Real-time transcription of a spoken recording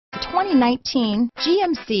2019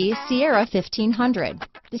 GMC Sierra 1500.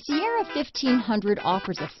 The Sierra 1500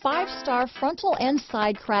 offers a 5-star frontal and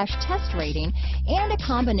side crash test rating and a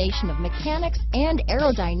combination of mechanics and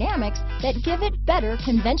aerodynamics that give it better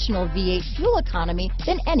conventional V8 fuel economy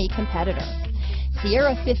than any competitor.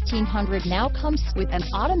 Sierra 1500 now comes with an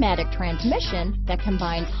automatic transmission that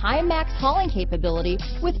combines high max hauling capability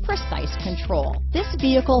with precise control. This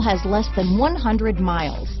vehicle has less than 100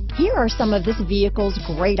 miles. Here are some of this vehicle's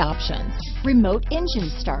great options: remote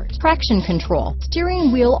engine start, traction control,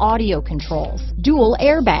 steering wheel audio controls, dual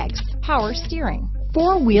airbags, power steering,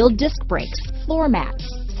 4-wheel disc brakes, floor mats,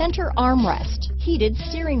 center armrest, heated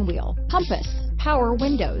steering wheel, compass, power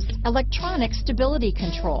windows, electronic stability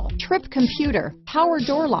control, trip computer, power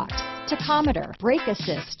door locks, tachometer, brake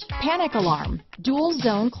assist, panic alarm, dual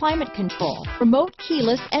zone climate control, remote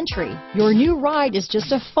keyless entry. Your new ride is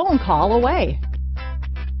just a phone call away.